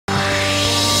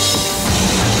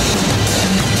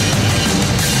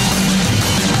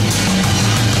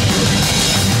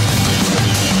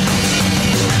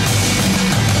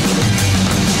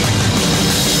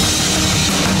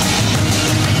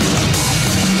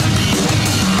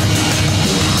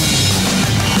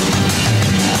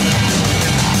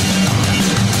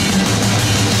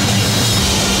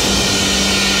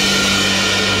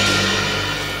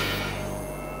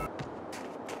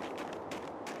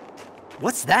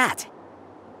What's that?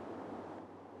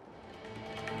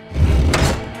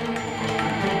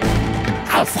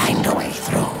 I'll find a way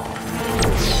through.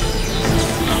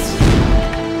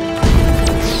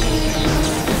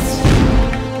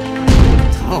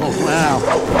 Oh, wow.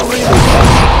 What do you think?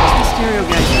 This Mysterio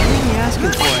guy's really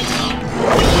asking for it.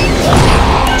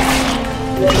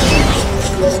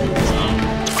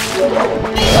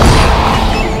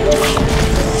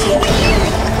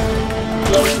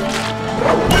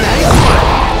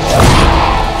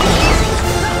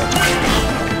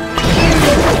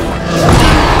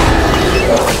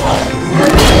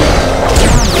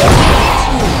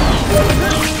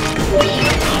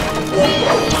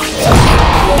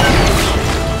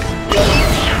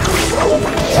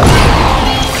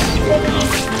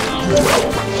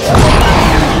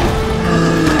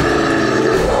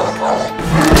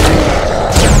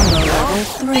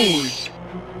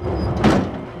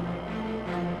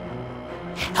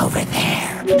 Over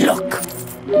there, look.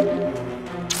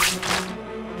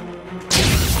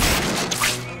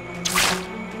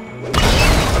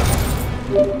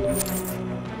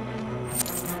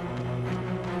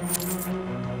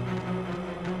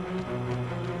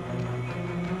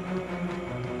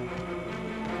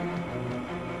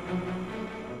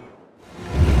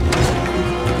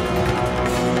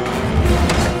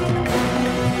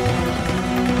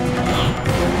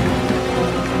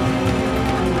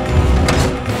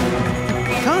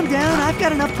 Calm down, I've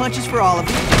got enough punches for all of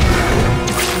you.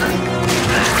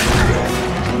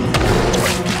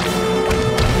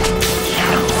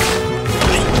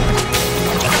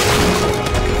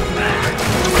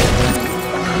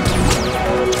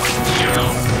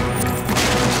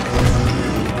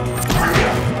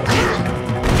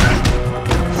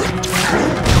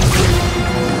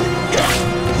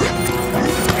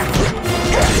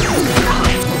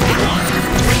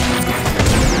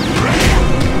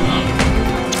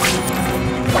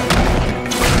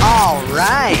 All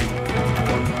right.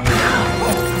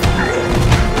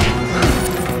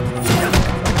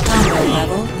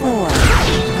 Level 4.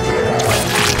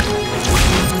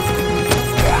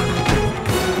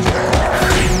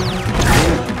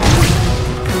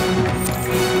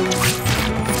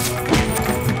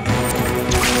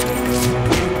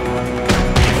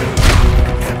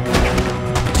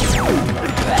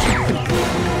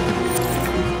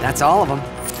 That's all of them.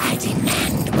 I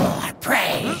demand more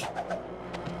prey.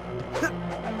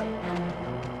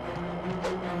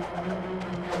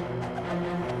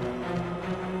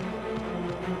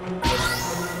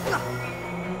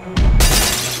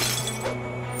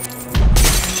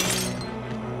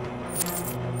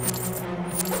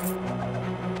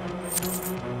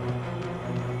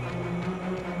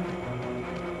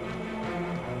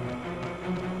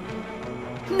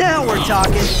 Now we're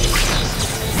talking.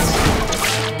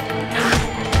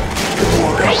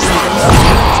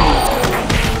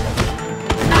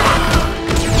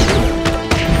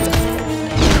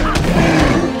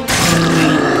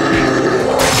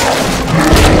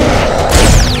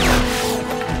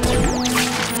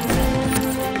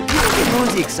 It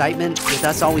ruins the excitement with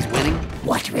us always winning.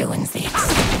 What ruins the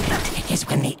excitement is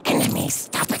when the enemies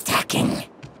stop attacking.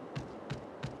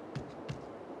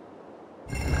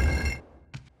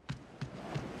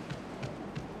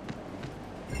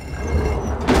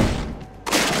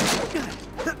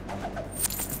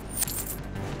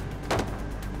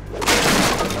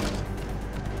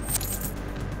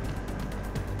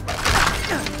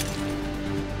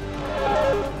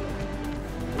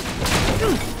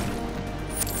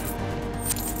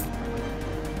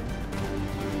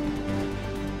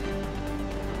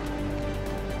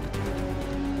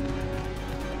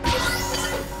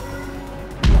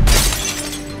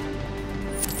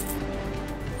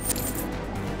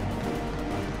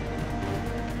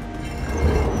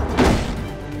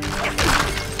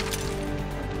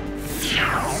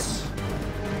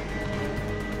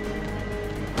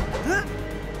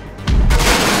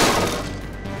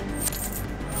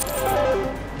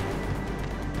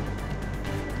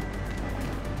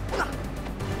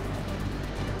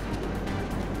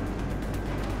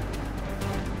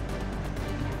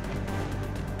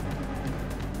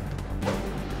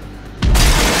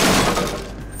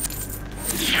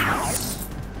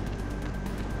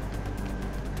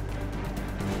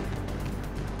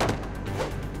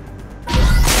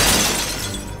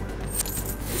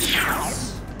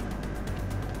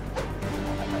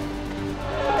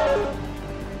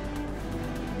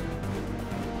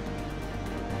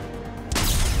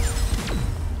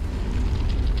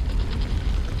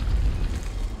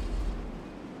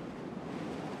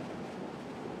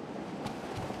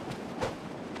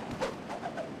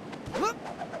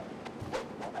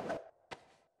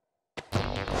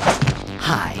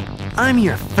 Hi, I'm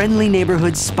your friendly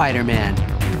neighborhood Spider-Man.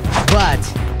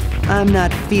 But I'm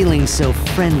not feeling so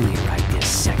friendly right this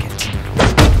second.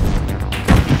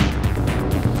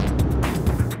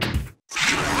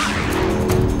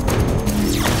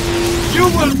 You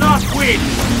will not win!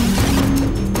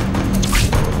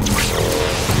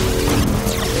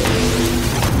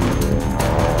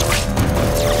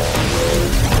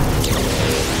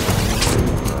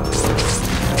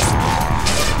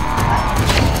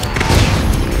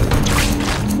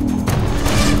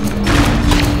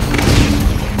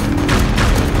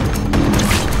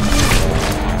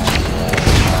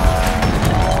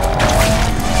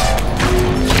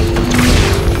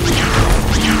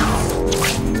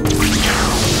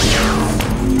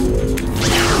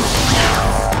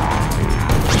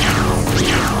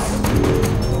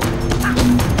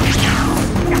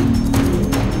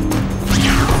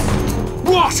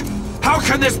 How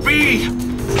can this be?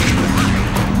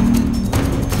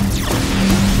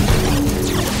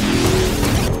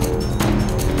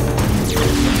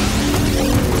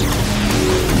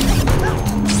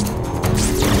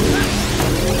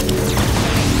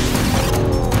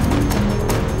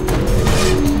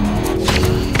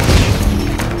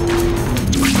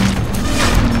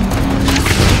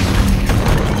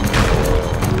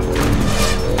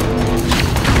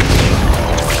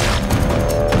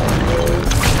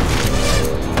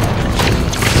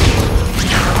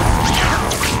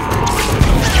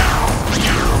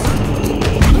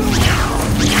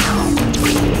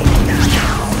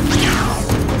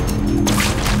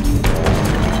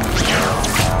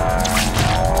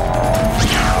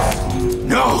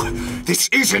 This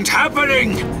isn't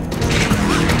happening! You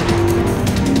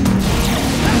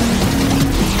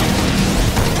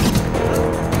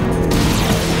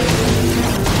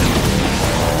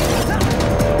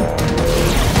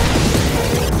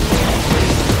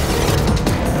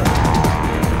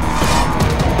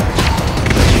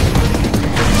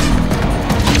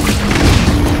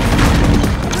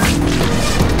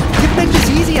can make this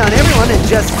easy on everyone and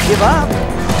just give up.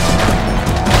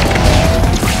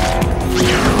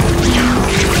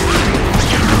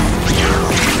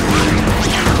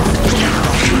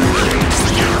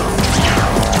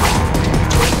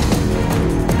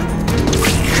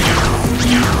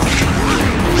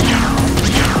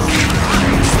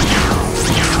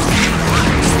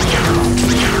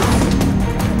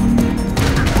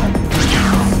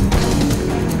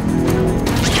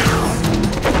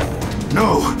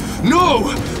 No!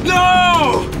 No!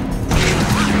 No!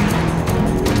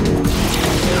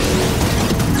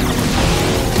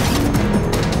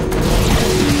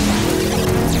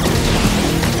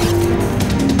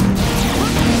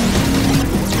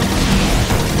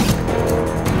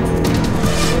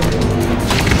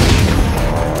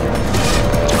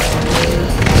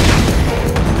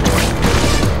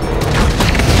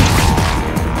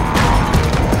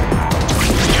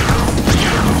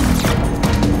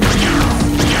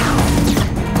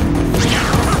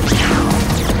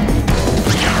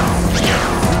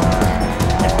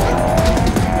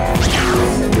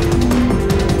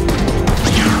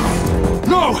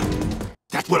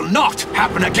 That will not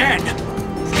happen again!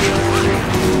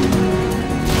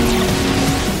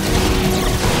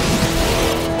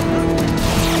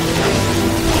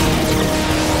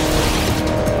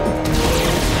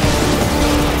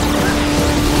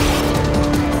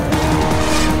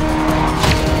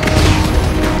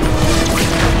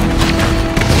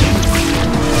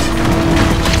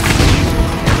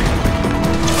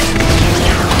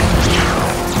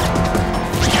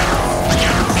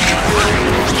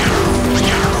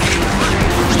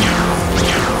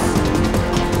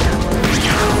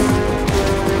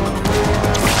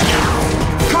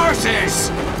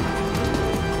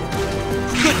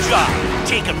 Good job.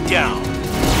 Take him down.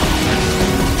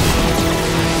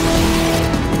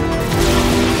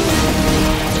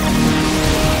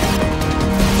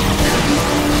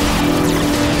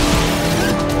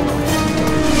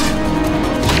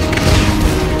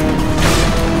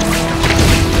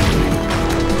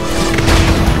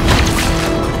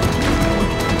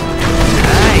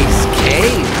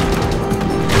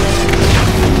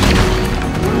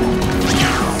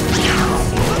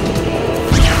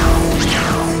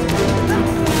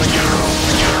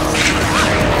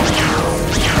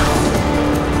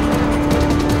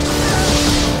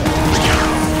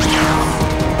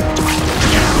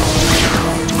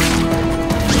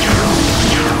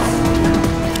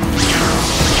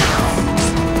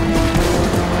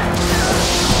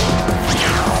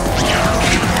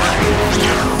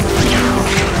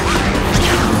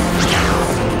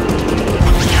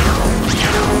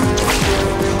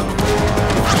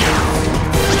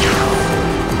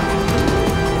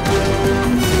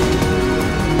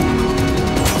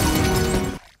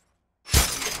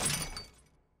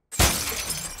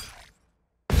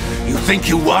 think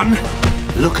you won?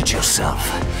 Look at yourself.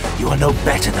 You are no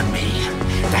better than me.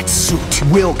 That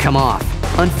suit will come off.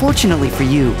 Unfortunately for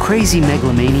you, crazy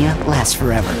megalomania lasts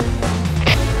forever.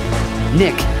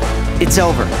 Nick, it's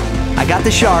over. I got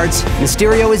the shards,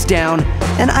 Mysterio is down,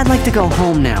 and I'd like to go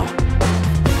home now.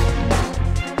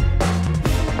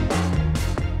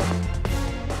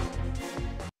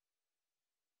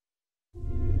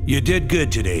 You did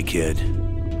good today, kid.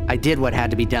 I did what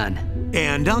had to be done.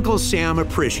 And Uncle Sam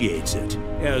appreciates it.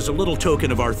 As a little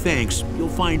token of our thanks, you'll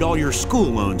find all your school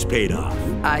loans paid off.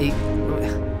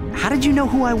 How did you know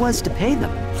who I was to pay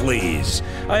them? Please.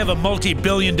 I have a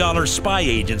multi-billion-dollar spy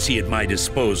agency at my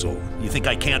disposal. You think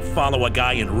I can't follow a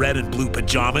guy in red and blue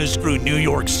pajamas through New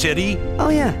York City? Oh,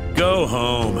 yeah. Go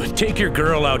home. Take your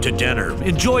girl out to dinner.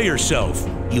 Enjoy yourself.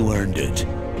 You earned it.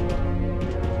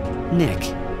 Nick,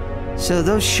 so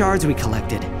those shards we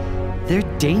collected,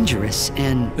 they're dangerous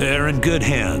and... They're in good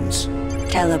hands.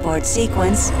 Teleport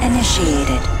sequence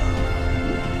initiated.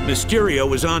 Mysterio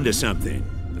was onto something.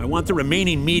 I want the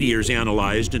remaining meteors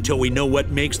analyzed until we know what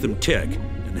makes them tick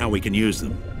and how we can use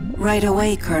them. Right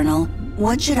away, Colonel.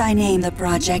 What should I name the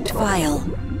project file?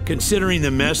 Considering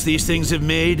the mess these things have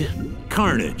made,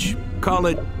 Carnage. Call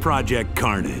it Project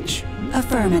Carnage.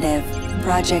 Affirmative.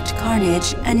 Project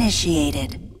Carnage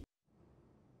initiated.